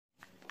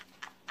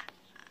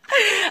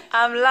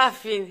I'm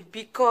laughing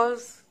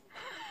because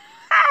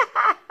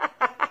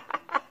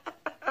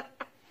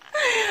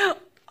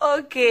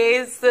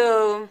okay,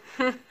 so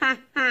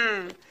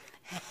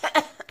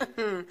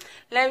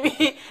let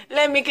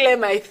me clear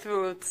my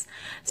throat.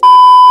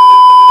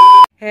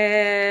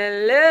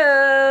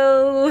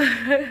 Hello.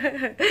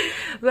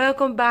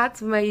 Welcome back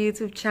to my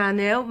YouTube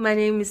channel. My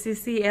name is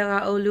Sissy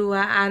Ewa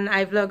and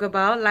I vlog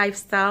about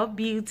lifestyle,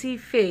 beauty,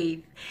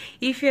 faith.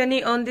 If you're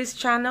new on this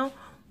channel,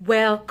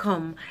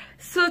 welcome.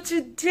 So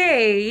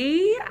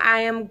today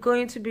I am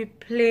going to be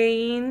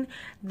playing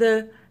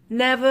the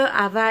Never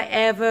Have I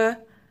Ever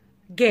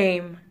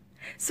game.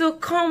 So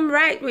come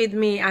right with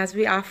me as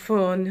we have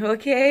fun,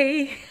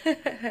 okay?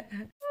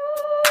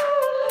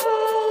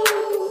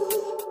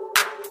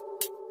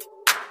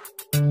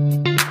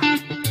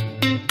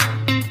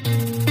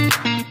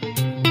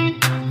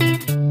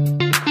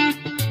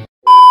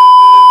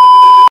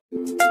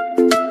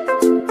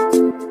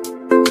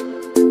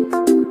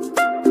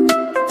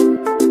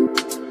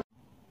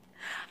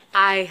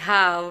 I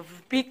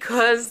have,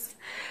 because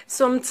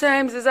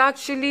sometimes it's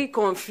actually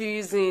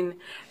confusing.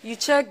 You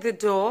check the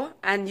door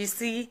and you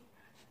see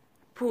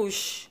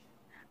push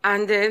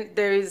and then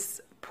there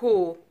is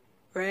pull,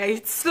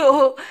 right?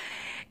 So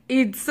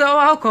it's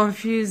somehow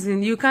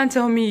confusing. You can't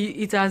tell me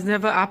it has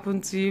never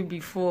happened to you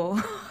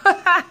before.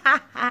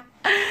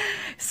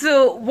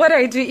 So what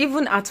I do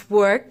even at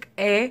work,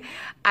 I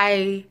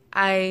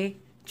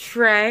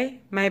try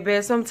my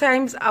best.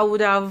 Sometimes I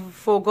would have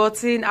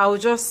forgotten. I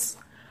would just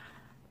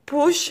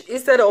push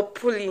instead of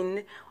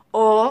pulling,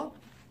 or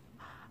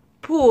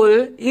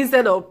pull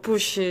instead of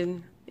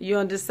pushing. You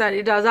understand?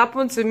 It has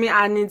happened to me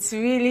and it's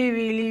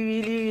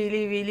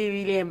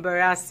really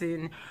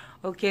embarrassing.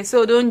 Okay,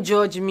 so don't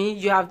judge me.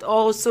 You have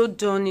also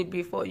done it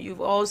before.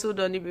 You've also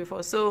done it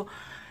before. So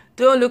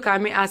don't look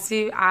at me as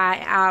if I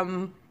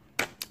am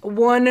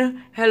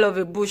one hell of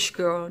a bush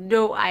girl.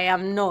 No, I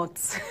am not.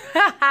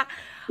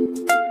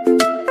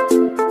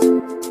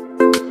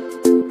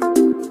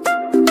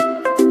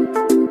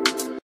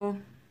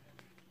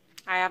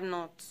 I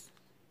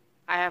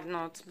have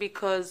not,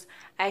 because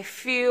I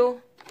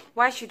feel,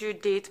 why should you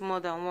date more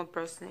than one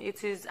person?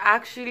 It is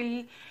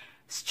actually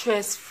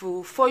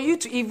stressful. For you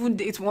to even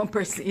date one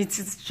person, it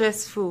is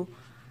stressful.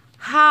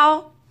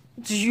 How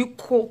do you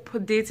cope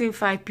dating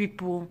 5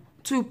 people,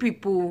 2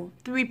 people,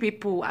 3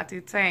 people at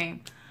a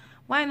time?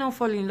 Why not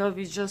fall in love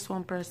with just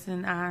one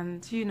person,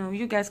 and you know,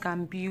 you guys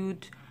can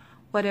build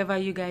whatever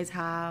you guys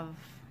have,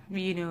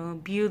 you know,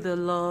 build the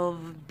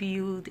love,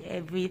 build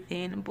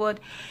everything. But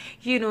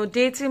you know,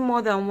 dating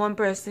more than one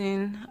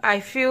person, I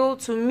feel,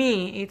 to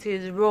me, it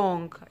is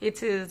wrong.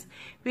 It is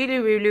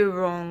really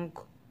wrong,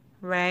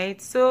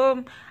 right?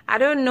 So I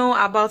don't know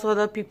about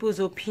other people's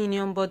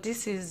opinion, but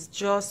this is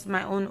just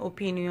my own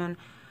opinion.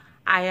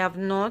 I have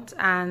not,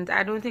 and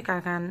I don't think I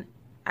can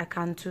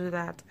do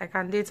that. I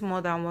can date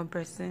more than one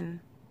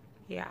person.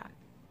 Yeah,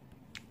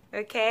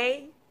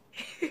 okay.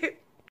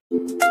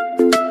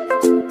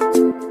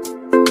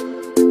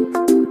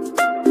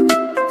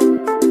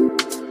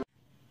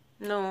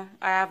 No,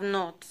 I have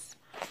not.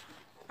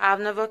 I have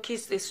never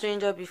kissed a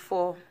stranger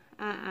before.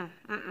 I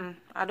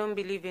don't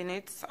believe in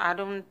it. I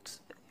don't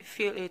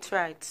feel it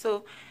right.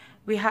 So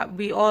we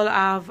all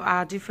have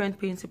our different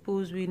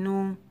principles. We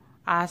know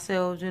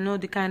ourselves. We know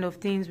the kind of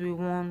things we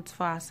want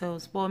for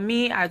ourselves. But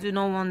me, I do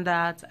not want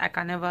that. I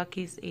can never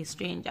kiss a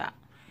stranger.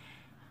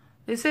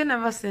 They say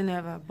never say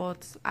never,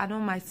 but I know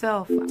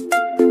myself.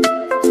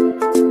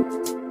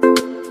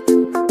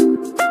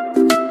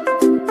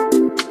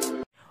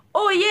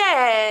 Oh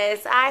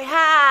yes, I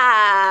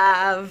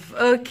have.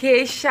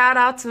 Okay, shout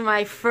out to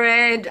my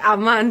friend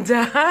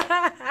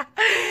Amanda.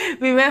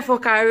 We went for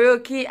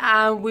karaoke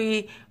and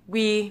we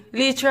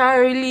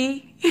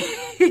literally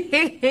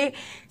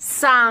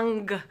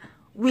sang.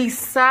 We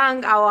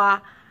sang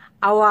our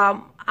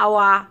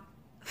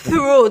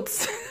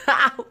throats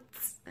out.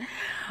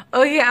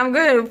 Okay, I'm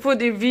going to put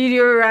the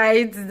video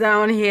right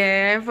down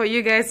here for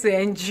you guys to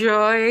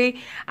enjoy.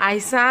 I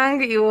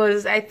sang, it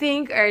was, I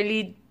think,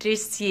 early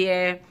this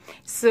year.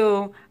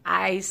 So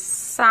I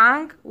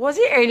sang, was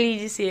it early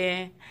this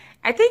year?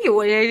 I think it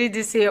was early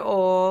this year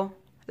or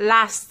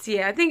last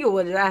year. I think it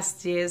was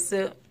last year.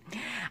 So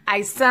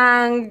I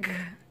sang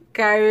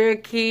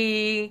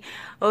karaoke.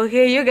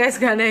 Okay, you guys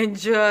can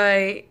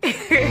enjoy.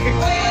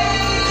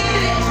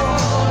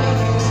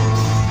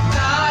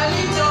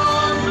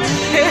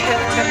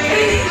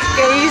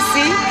 Can you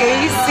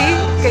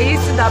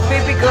see that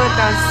baby girl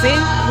can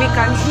sing? We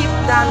can hit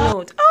that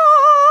note.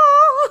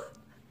 Oh,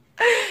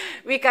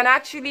 we can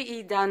actually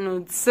hit that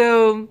note.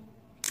 So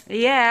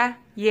yeah,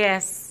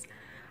 yes,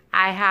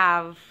 I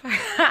have.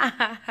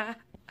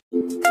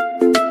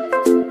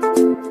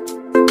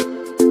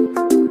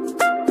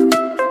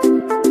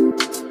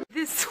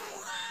 This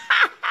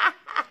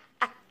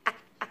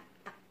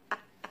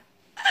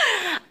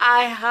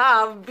I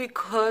have,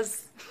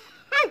 because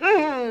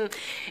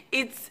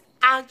it's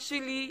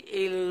actually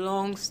a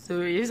long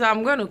story, so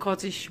I'm going to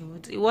cut it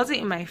short. It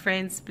wasn't in my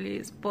friend's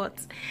place,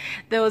 but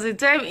there was a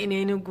time in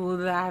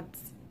Enugu that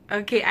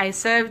Okay, I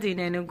served in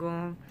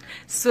Enugu.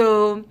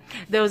 So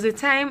there was a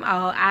time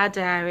I had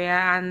diarrhea,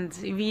 and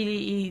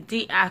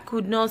really I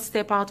could not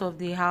step out of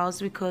the house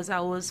because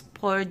I was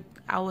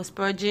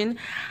purging.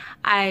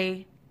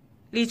 I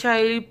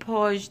literally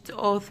purged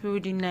all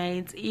through the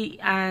night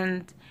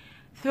and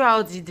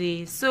throughout the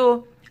day.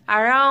 So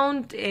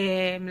around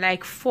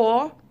like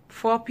 4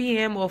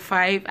 p.m. or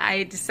 5,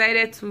 I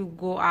decided to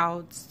go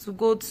out, to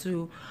go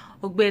to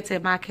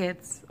Ogbete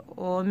market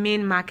or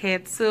main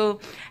market. So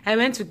I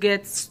went to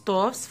get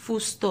stuffs,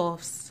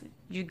 foodstuffs.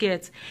 You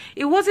get,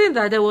 it wasn't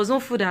that there was no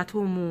food at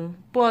home,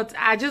 but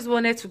I just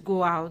wanted to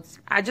go out.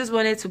 I just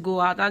wanted to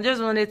go out. I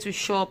just wanted to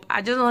shop.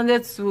 I just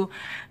wanted to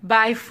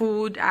buy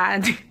food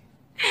and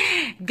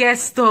get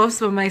stuffs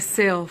for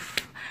myself.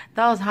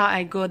 That was how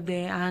I got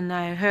there, and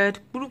I heard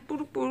puru,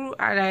 puru, puru,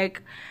 and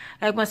like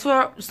my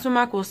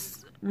stomach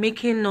was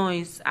making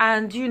noise,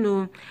 and you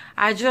know,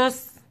 I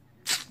just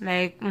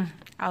like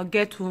I'll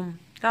get home.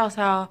 That was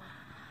how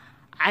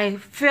I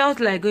felt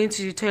like going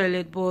to the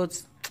toilet,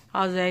 but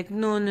I was like,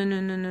 no, no,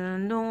 no, no, no,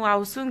 no,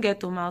 I'll soon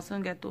get home. I'll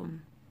soon get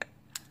home.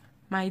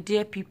 My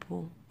dear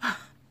people.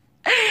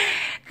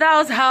 That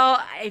was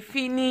how I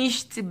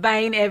finished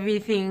buying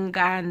everything,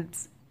 and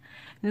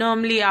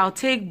normally I'll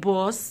take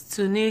bus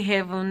to New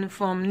Haven,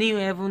 from New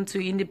Haven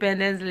to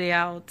Independence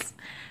Layout.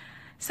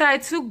 So I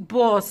took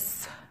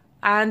bus,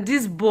 and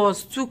this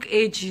bus took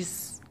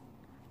ages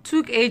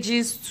to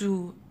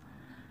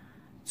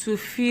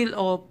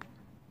fill up.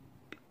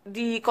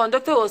 The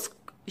conductor was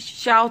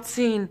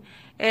shouting,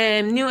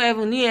 New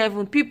Haven, New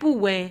Haven. People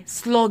were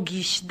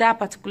sluggish that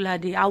particular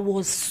day. I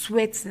was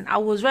sweating. I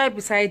was right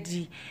beside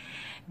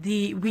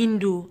the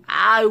window.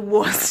 I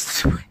was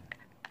sweating.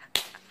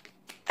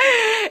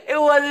 It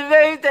was a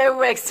very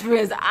terrible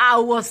experience. I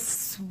was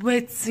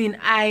sweating.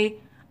 I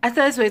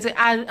started sweating.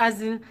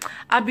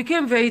 I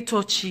became very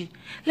touchy.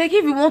 Like,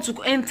 if you want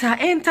to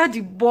enter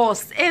the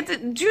bus.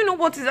 Do you know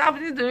what is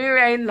happening to me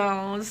right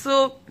now?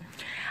 So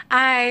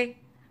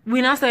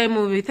we now started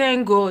moving.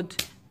 Thank God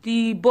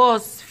the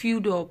bus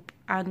filled up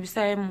and we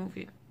started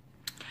moving.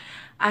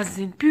 As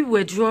in, people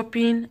were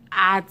dropping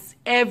at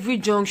every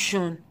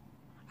junction.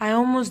 I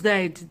almost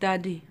died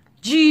that day.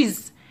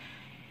 Jeez,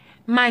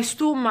 my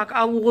stomach,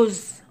 I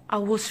was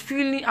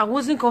feeling, I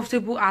wasn't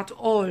comfortable at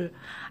all.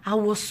 I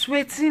was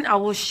sweating, I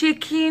was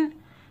shaking.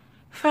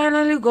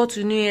 Finally got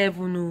to New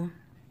Haven. No.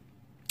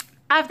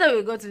 After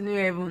we got to New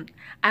Haven,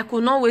 I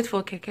could not wait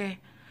for keke.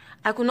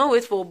 I could not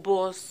wait for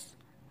bus.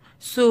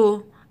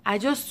 So I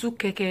just took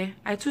keke.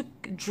 I took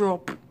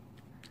drop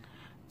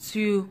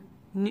to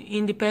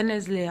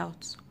Independence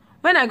Layout.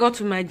 When I got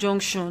to my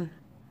junction,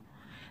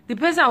 the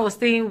person I was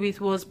staying with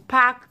was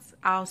parked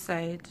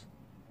outside,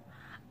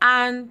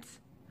 and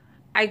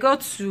I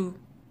got to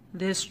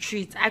the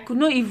street. I could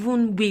not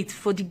even wait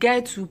for the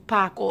guy to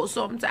park or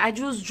something. I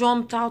just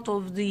jumped out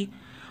of the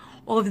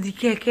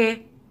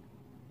keke.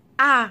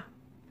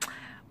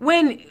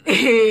 When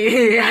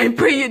I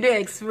pray you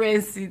don't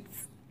experience it.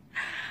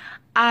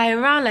 I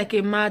ran like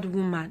a mad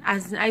woman,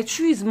 as I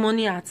threw his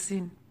money at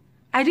him.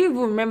 I didn't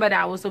even remember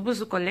that I was supposed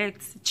to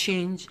collect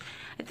change.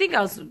 I think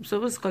I was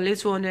supposed to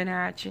collect 200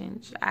 naira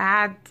change.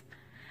 I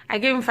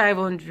gave him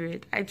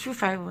 500. I threw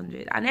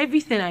 500 and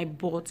everything I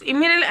bought.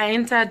 Immediately I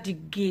entered the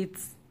gate,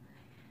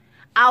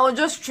 I was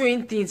just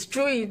throwing things.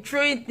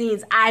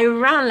 I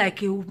ran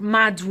like a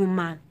mad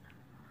woman.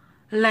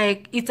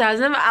 Like it has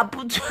never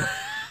happened to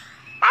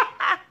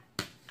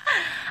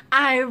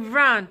I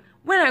ran.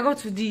 When I got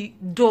to the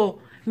door,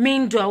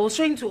 main door, I was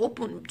trying to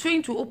open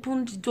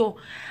the door.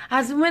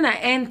 As when I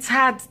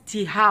entered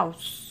the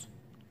house,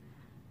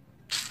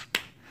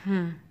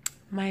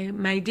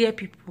 my dear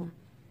people,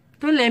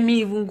 don't let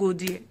me even go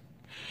there.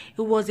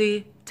 It was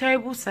a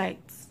terrible sight.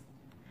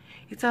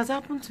 It has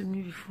happened to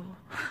me before.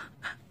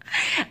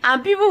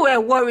 And people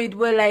were worried,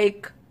 were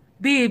like,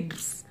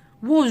 babes,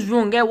 what's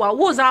wrong?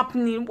 What's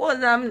happening?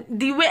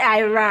 The way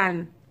I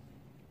ran,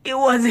 it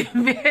was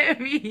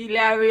very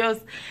hilarious.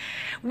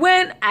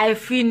 When I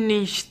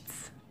finished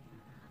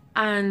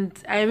and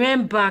I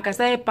went back, I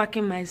started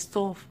packing my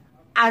stuff.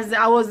 As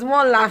I was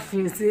more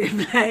laughing,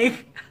 saying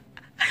like,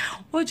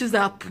 what just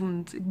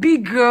happened?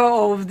 Big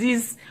girl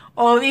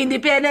of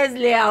Independence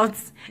Layout.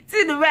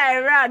 See the way I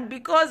ran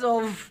because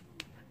of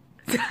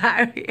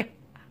diarrhea.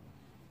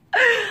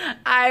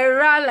 I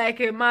ran like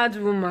a mad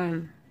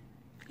woman.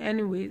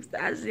 Anyways,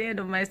 that's the end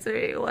of my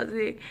story. It was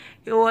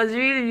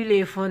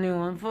really a funny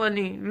one.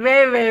 Funny.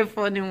 Very, very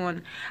funny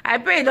one. I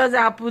pray it doesn't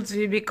happen to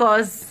you,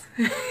 because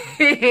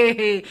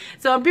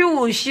some people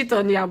will shit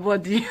on their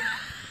body.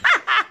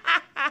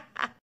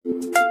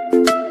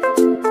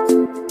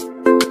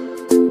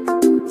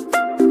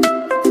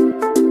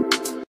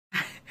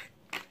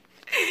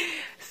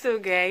 So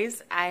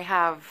guys, I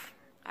have.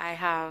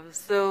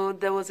 So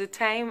there was a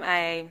time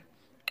I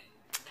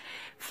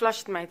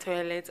flushed my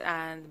toilet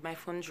and my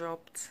phone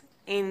dropped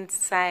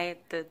inside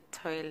the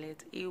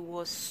toilet. It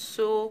was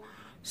so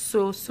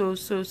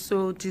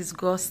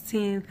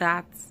disgusting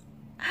that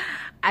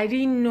I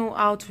didn't know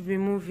how to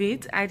remove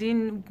it. I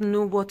didn't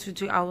know what to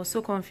do. I was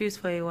so confused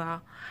for a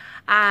while.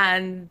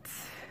 And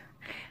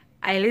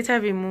I later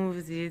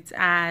removed it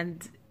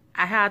and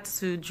I had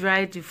to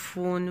dry the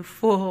phone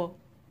for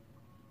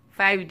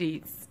 5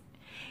 days.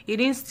 It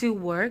didn't still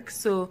work,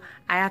 so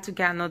I had to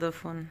get another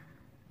phone.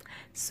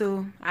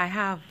 So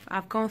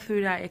I've gone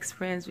through that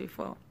experience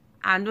before.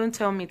 And don't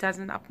tell me it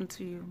hasn't happened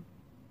to you.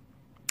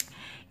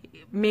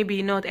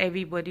 Maybe not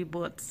everybody,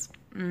 but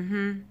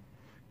you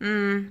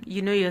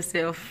know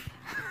yourself.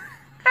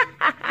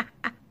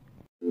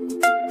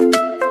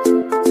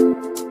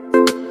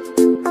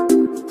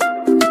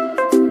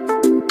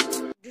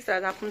 This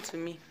has happened to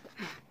me.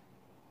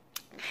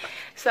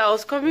 So I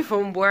was coming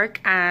from work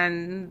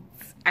and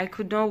I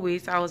could not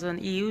wait. I was on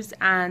heels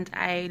and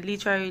I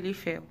literally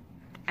fell.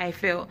 I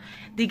fell.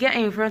 The guy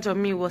in front of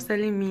me was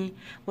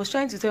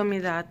trying to tell me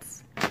that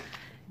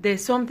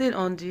there's something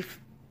on the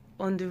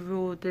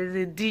road, there's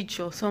a ditch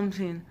or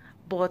something.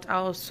 But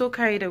I was so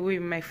carried away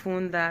with my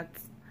phone that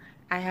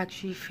I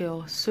actually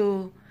fell.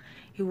 So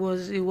it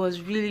was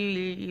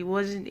really, it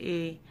wasn't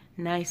a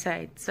nice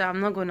sight. So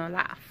I'm not gonna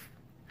laugh.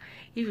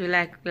 If you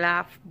like,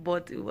 laugh,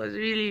 but it was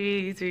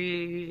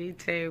really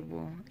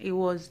terrible. It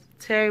was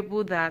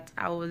terrible that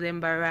I was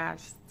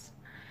embarrassed.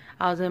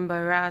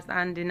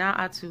 And they now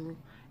had to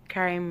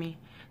carry me.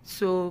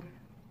 So,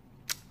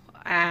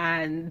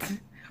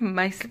 and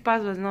my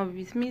slippers was not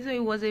with me, so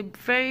it was a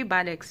very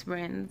bad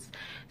experience.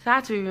 So I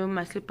had to remove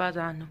my slippers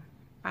and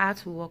I had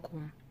to walk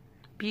home.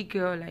 Big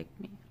girl like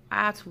me,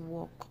 I had to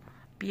walk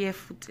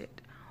barefooted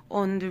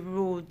on the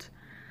road.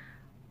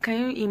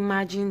 Can you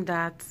imagine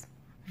that?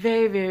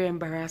 Very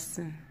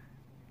embarrassing.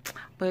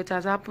 But it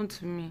has happened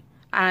to me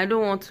and I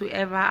don't want to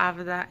ever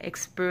have that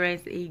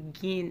experience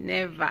again.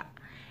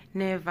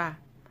 Never.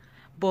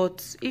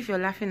 But if you're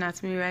laughing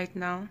at me right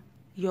now,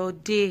 your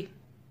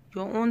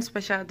own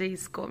special day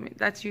is coming,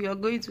 that you are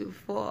going to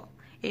fall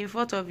in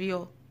front of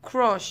your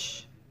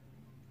crush.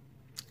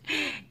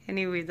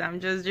 Anyways,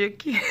 I'm just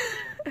joking.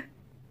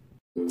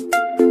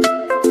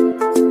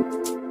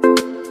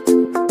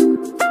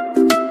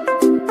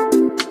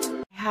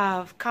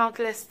 Have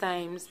countless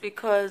times,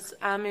 because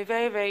I'm a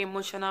very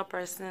emotional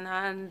person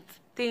and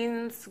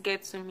things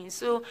get to me.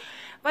 So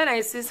when I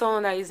see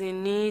someone that is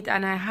in need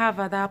and I have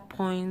at that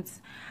point,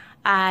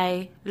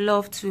 I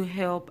love to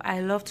help.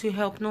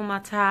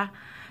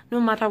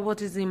 No matter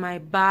what is in my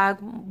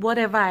bag,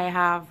 whatever I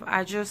have,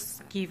 I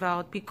just give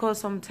out, because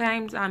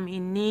sometimes I'm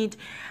in need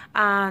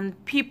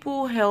and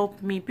people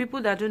help me.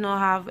 People that do not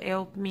have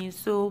help me.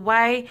 So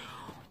why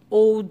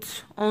hold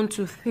on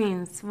to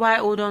things? Why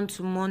hold on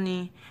to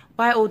money?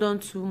 Why hold on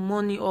to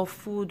money or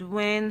food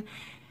when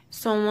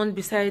someone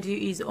beside you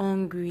is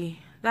hungry?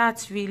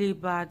 That's really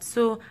bad.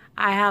 So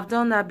I have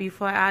done that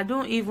before. I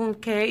don't even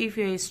care if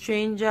you're a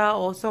stranger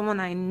or someone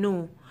I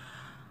know,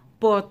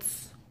 but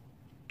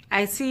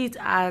I see it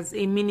as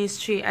a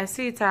ministry. I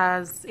see it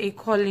as a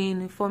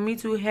calling for me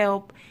to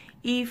help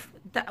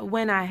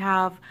when I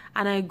have,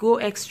 and I go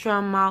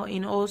extra mile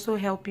in also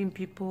helping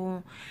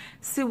people.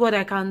 See what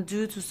I can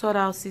do to sort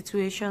out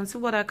situations. See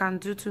what I can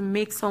do to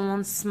make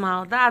someone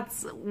smile.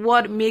 That's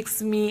what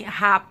makes me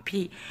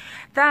happy.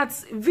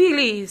 That's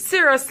really,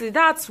 seriously,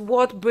 that's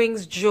what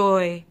brings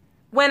joy.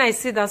 When I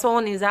see that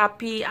someone is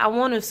happy, I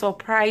want to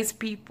surprise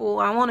people.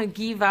 I want to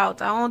give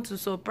out. I want to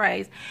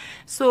surprise.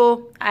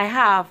 So I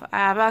have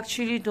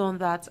actually done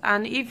that.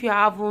 And if you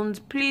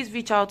haven't, please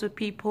reach out to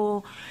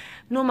people.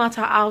 No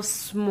matter how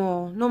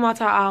small,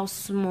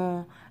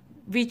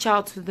 reach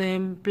out to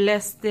them,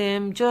 bless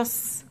them.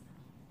 Just,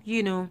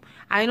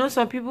 I know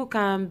some people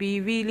can be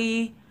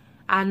really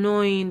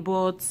annoying,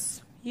 but,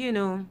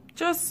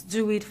 just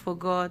do it for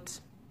God.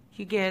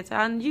 You get,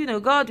 and,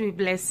 God will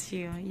bless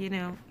you,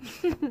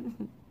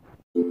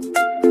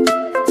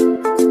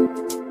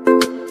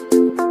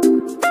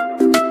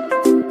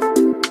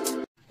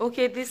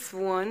 Okay, this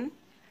one,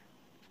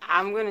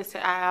 I'm going to say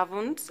I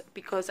haven't,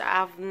 because I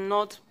have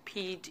not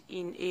peed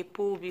in a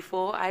pool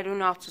before. I don't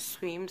know how to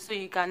swim, so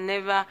you can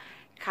never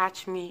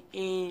catch me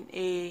in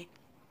a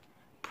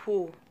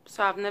pool.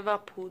 So I've never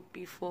pooed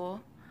before.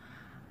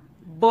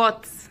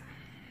 But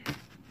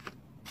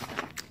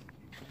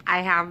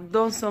I have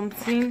done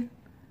something.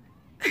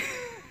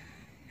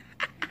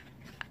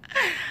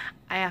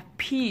 I have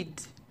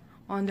peed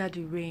under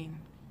the rain.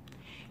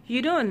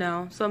 You don't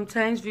know,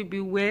 sometimes we be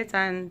wet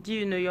and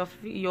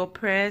you're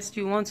pressed,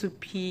 you want to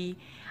pee,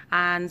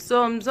 and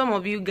some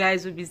of you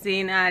guys will be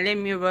saying, let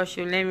me rush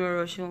you.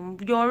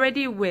 You're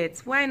already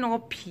wet. Why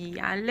not pee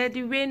and let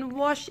the rain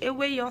wash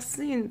away your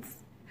sins?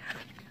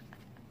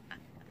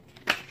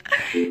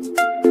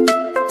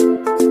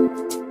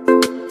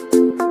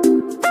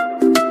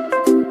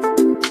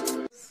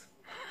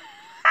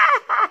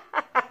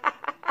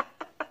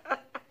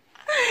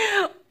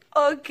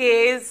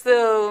 Okay,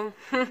 so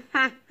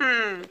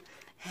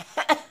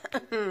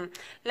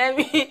let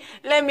me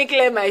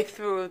clear my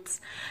throat.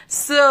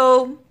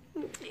 So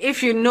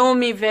if you know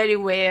me very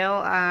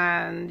well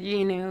and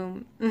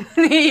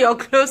you're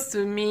close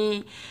to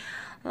me,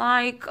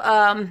 like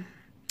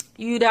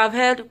you'd have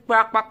heard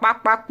quack, as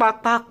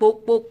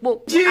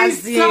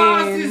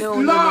in,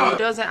 no, it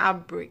doesn't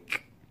have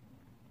break.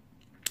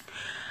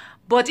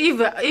 But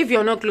if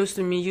you're not close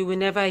to me, you will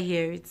never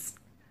hear it.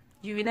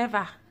 You will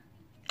never.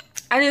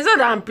 And it's not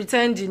that I'm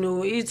pretending,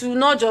 no, it will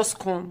not just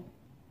come.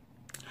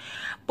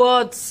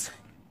 But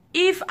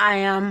if I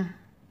am,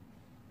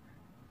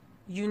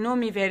 you know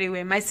me very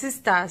well. My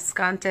sisters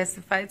can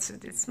testify to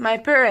this. My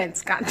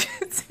parents can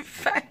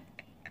testify.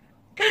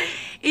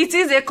 It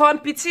is a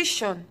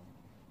competition.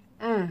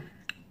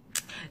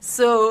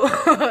 So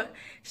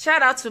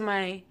shout out to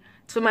my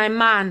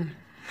man.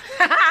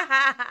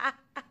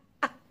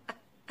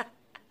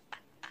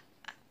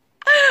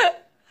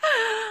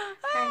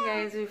 Hi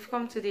guys, we've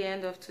come to the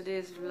end of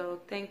today's vlog.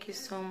 Thank you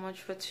so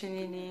much for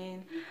tuning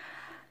in.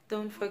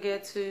 Don't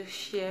forget to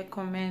share,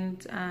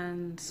 comment,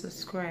 and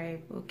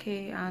subscribe,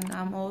 okay? And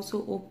I'm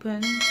also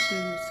open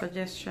to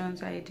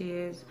suggestions,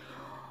 ideas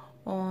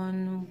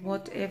on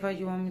whatever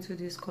you want me to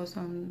discuss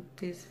on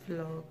this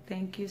vlog.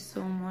 Thank you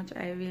so much.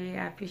 I really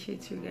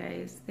appreciate you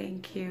guys.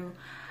 Thank you,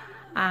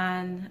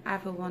 and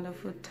have a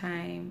wonderful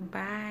time.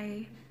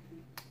 Bye.